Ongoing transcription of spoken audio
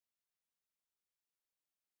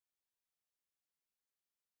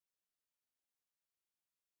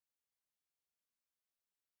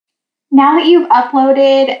Now that you've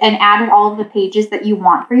uploaded and added all of the pages that you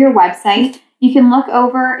want for your website, you can look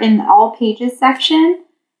over in the All Pages section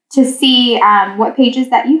to see what pages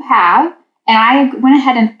that you have. And I went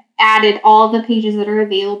ahead and added all of the pages that are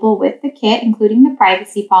available with the kit, including the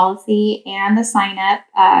privacy policy and the sign up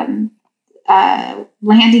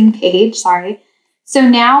landing page. So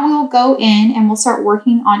now we'll go in and we'll start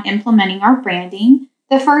working on implementing our branding.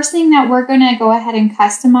 The first thing that we're going to go ahead and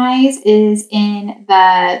customize is in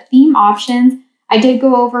the theme options. I did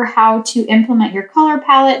go over how to implement your color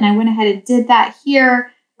palette, and I went ahead and did that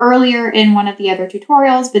here earlier in one of the other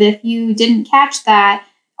tutorials. But if you didn't catch that,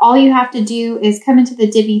 all you have to do is come into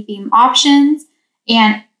the Divi theme options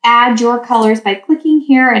and add your colors by clicking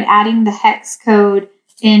here and adding the hex code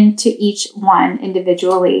into each one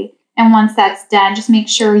individually. And once that's done, just make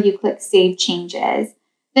sure you click Save Changes.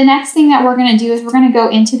 The next thing that we're going to do is we're going to go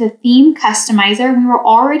into the Theme Customizer. We were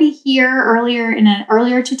already here earlier in an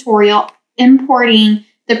earlier tutorial importing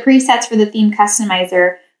the presets for the Theme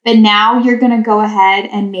Customizer, but now you're going to go ahead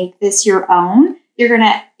and make this your own. You're going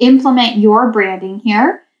to implement your branding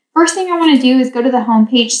here. First thing I want to do is go to the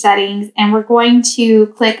homepage settings, and we're going to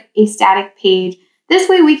click a static page. This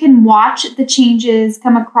way we can watch the changes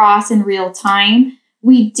come across in real time.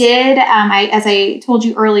 We did, as I told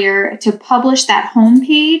you earlier, to publish that home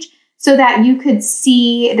page so that you could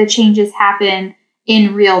see the changes happen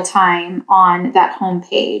in real time on that home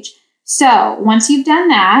page. So once you've done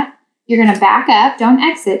that, you're going to back up. Don't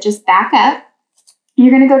exit, just back up. You're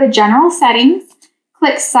going to go to General Settings,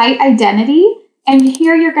 click Site Identity, and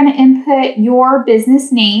here you're going to input your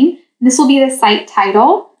business name. This will be the site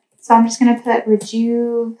title. So I'm just going to put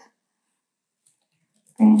Rejuve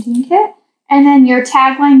Branding Kit. And then your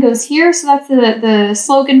tagline goes here. So that's the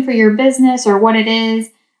slogan for your business or what it is.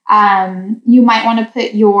 You might want to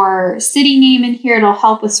put your city name in here. It'll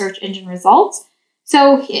help with search engine results.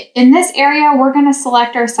 So in this area, we're going to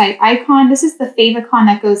select our site icon. This is the favicon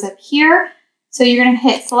that goes up here. So you're going to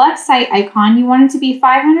hit Select Site Icon. You want it to be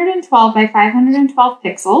 512 by 512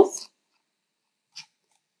 pixels.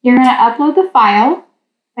 You're going to upload the file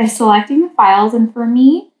by selecting the files. And for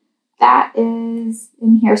me, that is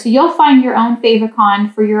in here. So you'll find your own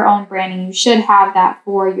favicon for your own branding. You should have that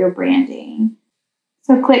for your branding.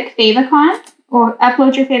 So click favicon or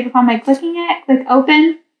upload your favicon by clicking it. Click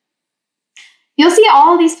Open. You'll see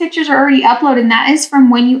all of these pictures are already uploaded, and that is from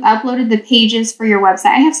when you uploaded the pages for your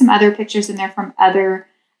website. I have some other pictures in there from other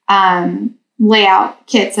layout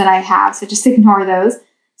kits that I have, so just ignore those.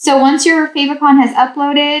 So once your favicon has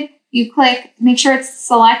uploaded, you click, make sure it's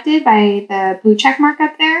selected by the blue check mark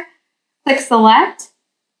up there. Click Select.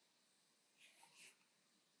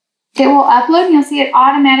 It will upload, and you'll see it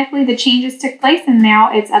automatically, the changes took place, and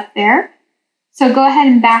now it's up there. So go ahead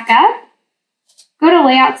and back up. Go to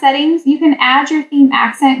Layout Settings. You can add your theme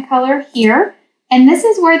accent color here. And this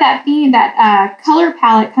is where that theme, color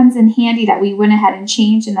palette comes in handy that we went ahead and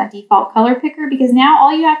changed in that default color picker, because now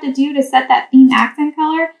all you have to do to set that theme accent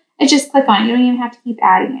color is just click on it. You don't even have to keep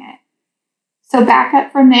adding it. So back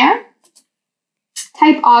up from there.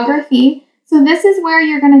 Typography. So this is where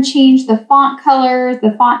you're going to change the font colors,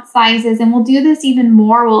 the font sizes, and we'll do this even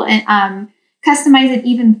more. We'll customize it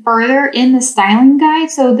even further in the styling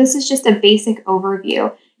guide. So this is just a basic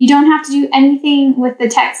overview. You don't have to do anything with the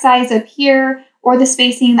text size up here or the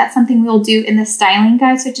spacing. That's something we'll do in the styling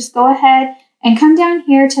guide. So just go ahead and come down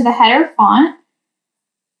here to the header font,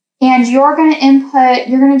 and you're going to input,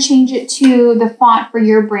 you're going to change it to the font for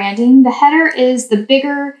your branding. The header is the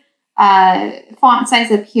bigger font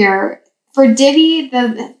size up here. For Divi,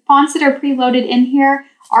 the fonts that are preloaded in here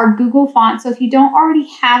are Google fonts. So if you don't already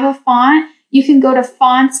have a font, you can go to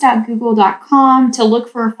fonts.google.com to look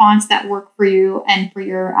for fonts that work for you and for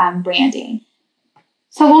your branding.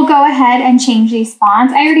 So we'll go ahead and change these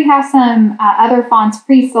fonts. I already have some other fonts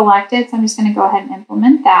pre-selected, so I'm just going to go ahead and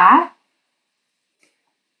implement that.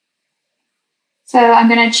 So I'm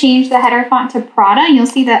going to change the header font to Prada, and you'll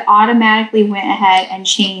see that automatically went ahead and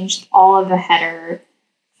changed all of the header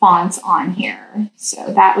fonts on here.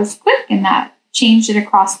 So that was quick, and that changed it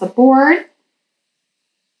across the board.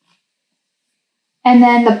 And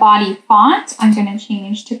then the body font, I'm going to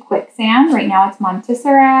change to Quicksand. Right now it's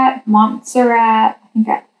Montserrat.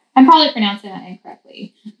 I'm probably pronouncing that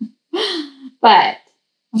incorrectly. But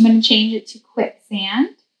I'm going to change it to Quicksand.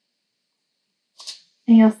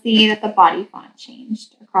 And you'll see that the body font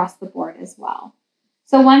changed across the board as well.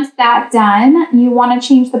 So once that's done, you want to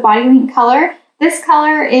change the body link color. This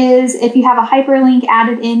color is, if you have a hyperlink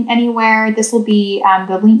added in anywhere, this will be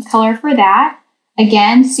the link color for that.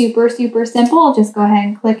 Again, super, super simple. Just go ahead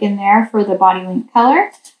and click in there for the body link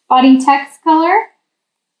color. Body text color,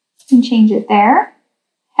 you can change it there.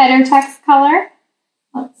 header text color.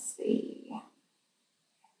 Let's see.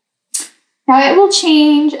 Now it will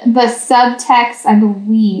change the subtext, I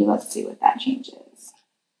believe. Let's see what that changes.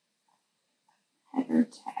 Header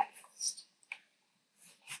text.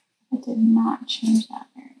 It did not change that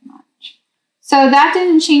very much. So that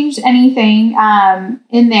didn't change anything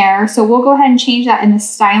in there. So we'll go ahead and change that in the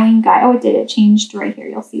styling guide. Oh, it did. It changed right here.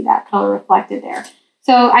 You'll see that color reflected there.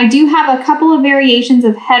 So I do have a couple of variations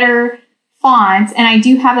of header fonts, and I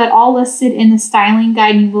do have that all listed in the styling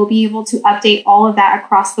guide. You will be able to update all of that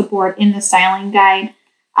across the board in the styling guide.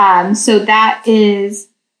 So that is,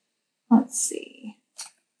 let's see.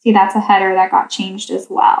 See, that's a header that got changed as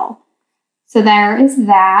well. So there is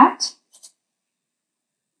that.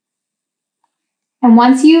 And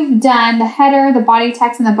once you've done the header, the body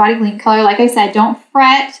text, and the body link color, like I said, don't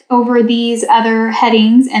fret over these other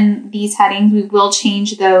headings and these headings. We will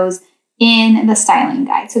change those in the styling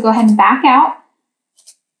guide. So go ahead and back out.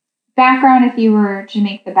 Background, if you were to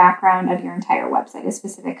make the background of your entire website a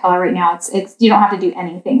specific color right now, it's you don't have to do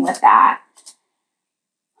anything with that.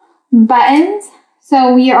 Buttons.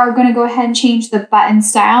 So we are going to go ahead and change the button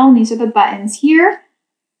style. And these are the buttons here.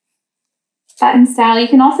 Button style. You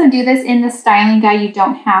can also do this in the styling guide. You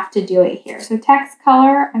don't have to do it here. So text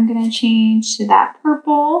color, I'm going to change to that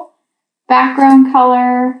purple. Background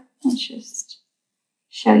color, let's just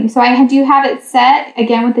show you. So I do have it set,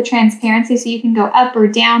 again, with the transparency, so you can go up or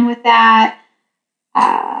down with that.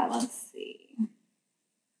 Let's see.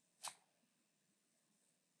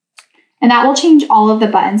 And that will change all of the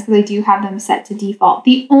buttons because I do have them set to default.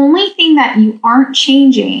 The only thing that you aren't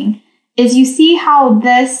changing is you see how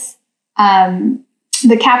this,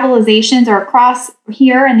 the capitalizations are across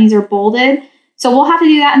here and these are bolded. So we'll have to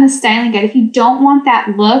do that in the styling guide. If you don't want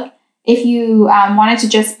that look, if you want it to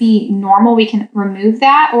just be normal, we can remove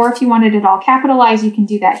that. Or if you wanted it all capitalized, you can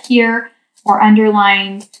do that here, or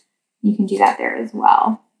underlined. You can do that there as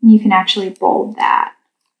well. You can actually bold that.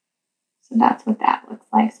 So that's what that looks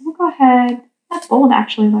like. So we'll go ahead. That bold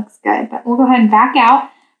actually looks good, but we'll go ahead and back out.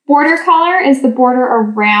 Border color is the border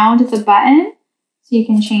around the button. So you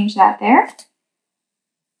can change that there.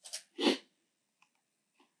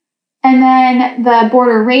 And then the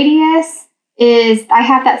border radius is, I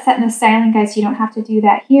have that set in the styling guide, so you don't have to do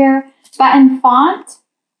that here. Button font,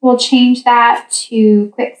 we'll change that to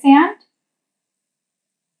Quicksand.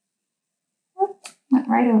 Oops, went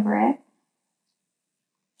right over it.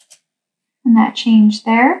 And that changed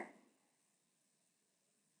there.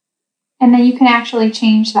 And then you can actually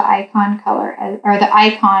change the icon color, or the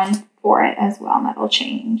icon for it as well, and that'll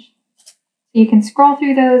change. So you can scroll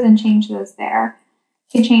through those and change those there.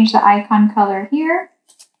 You can change the icon color here.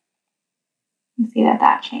 You can see that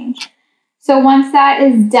that changed. So once that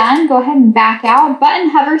is done, go ahead and back out. Button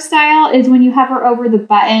hover style is when you hover over the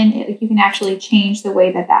button, you can actually change the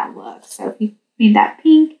way that that looks. So if you made that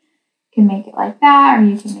pink, you can make it like that, or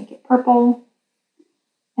you can make it purple.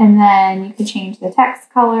 And then you can change the text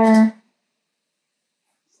color.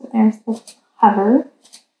 So there's the hover.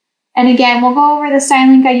 And again, we'll go over the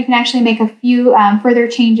styling guide. You can actually make a few further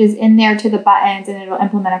changes in there to the buttons, and it'll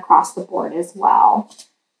implement across the board as well.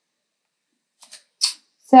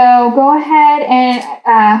 So go ahead and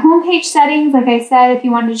homepage settings. Like I said, if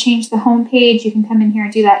you wanted to change the homepage, you can come in here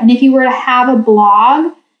and do that. And if you were to have a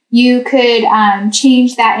blog, you could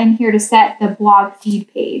change that in here to set the blog feed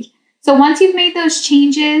page. So once you've made those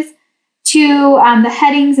changes to the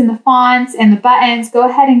headings and the fonts and the buttons, go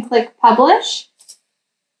ahead and click Publish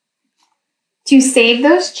to save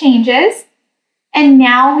those changes. And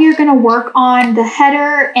now we're going to work on the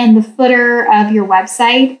header and the footer of your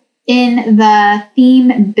website in the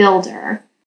theme builder.